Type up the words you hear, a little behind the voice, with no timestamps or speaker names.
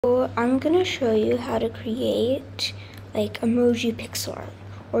So I'm gonna show you how to create like emoji pixel art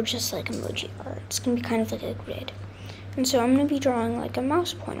or just like emoji art. It's gonna be kind of like a grid. And so I'm gonna be drawing like a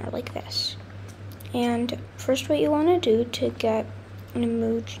mouse pointer like this. And first what you wanna do to get an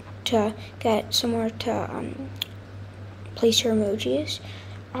emoji, to get somewhere to place your emojis,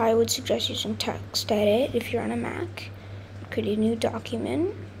 I would suggest using text edit if you're on a Mac. Create a new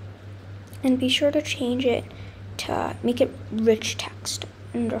document and be sure to change it to make it rich text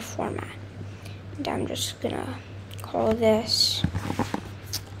under format. And I'm just gonna call this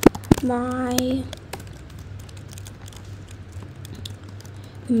my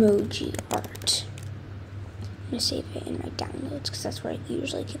emoji art. I'm gonna save it in my downloads because that's where I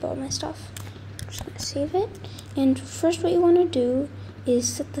usually keep all my stuff. I'm just gonna save it. And first what you wanna do is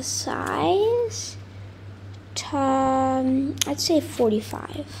set the size to, I'd say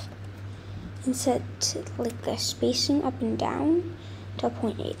 45. And set like the spacing up and down to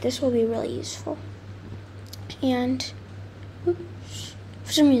 0.8. This will be really useful. And oops,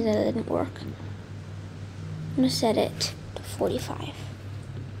 for some reason that didn't work. I'm gonna set it to 45.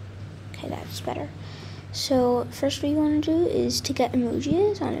 Okay, that's better. So first what you want to do is to get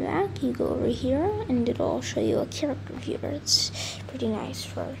emojis on a Mac, you go over here and it'll show you a character viewer. It's pretty nice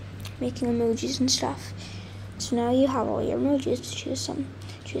for making emojis and stuff. So now you have all your emojis to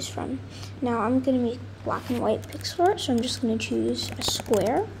choose from. Now I'm going to make black and white pixel art, so I'm just going to choose a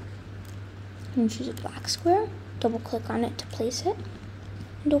square. I'm going to choose a black square, double click on it to place it,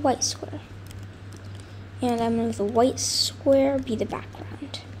 and a white square. And I'm going to have the white square be the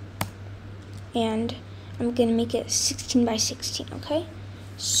background. And I'm going to make it 16 by 16, okay?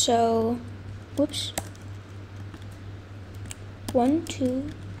 So, whoops. 1, 2,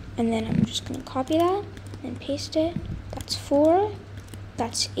 and then I'm just going to copy that and paste it. That's 4,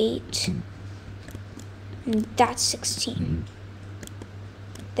 that's 8, and that's 16.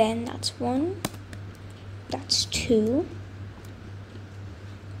 Then that's 1, that's 2,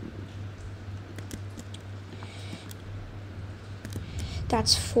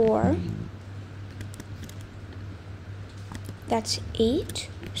 that's 4, that's 8,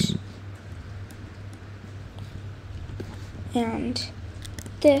 oops, and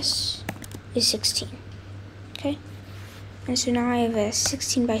this is 16, okay? And so now I have a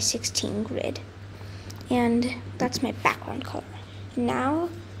 16 by 16 grid, and that's my background color. Now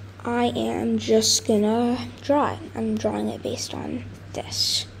I am just gonna draw it. I'm drawing it based on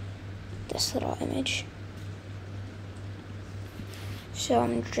this little image. So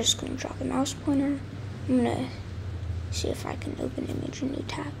I'm just gonna draw the mouse pointer. I'm gonna see if I can open image in a new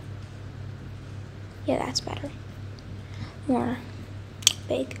tab. Yeah, that's better. More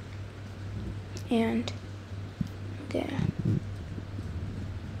big. And I'm gonna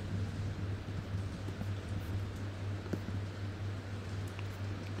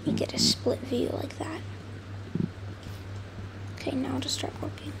make it a split view like that. Okay, now to start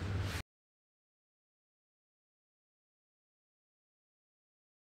working.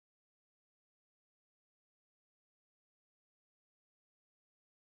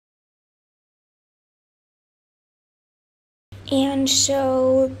 And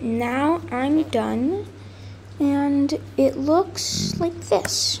so now I'm done, and it looks like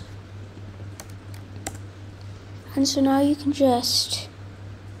this. And so now you can just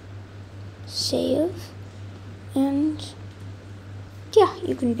save, and yeah,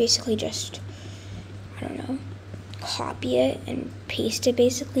 you can basically just, I don't know, copy it and paste it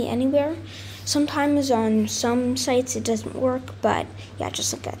basically anywhere. Sometimes on some sites it doesn't work, but yeah,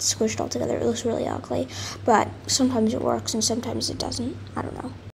 just like that squished all together. It looks really ugly, but sometimes it works and sometimes it doesn't. I don't know.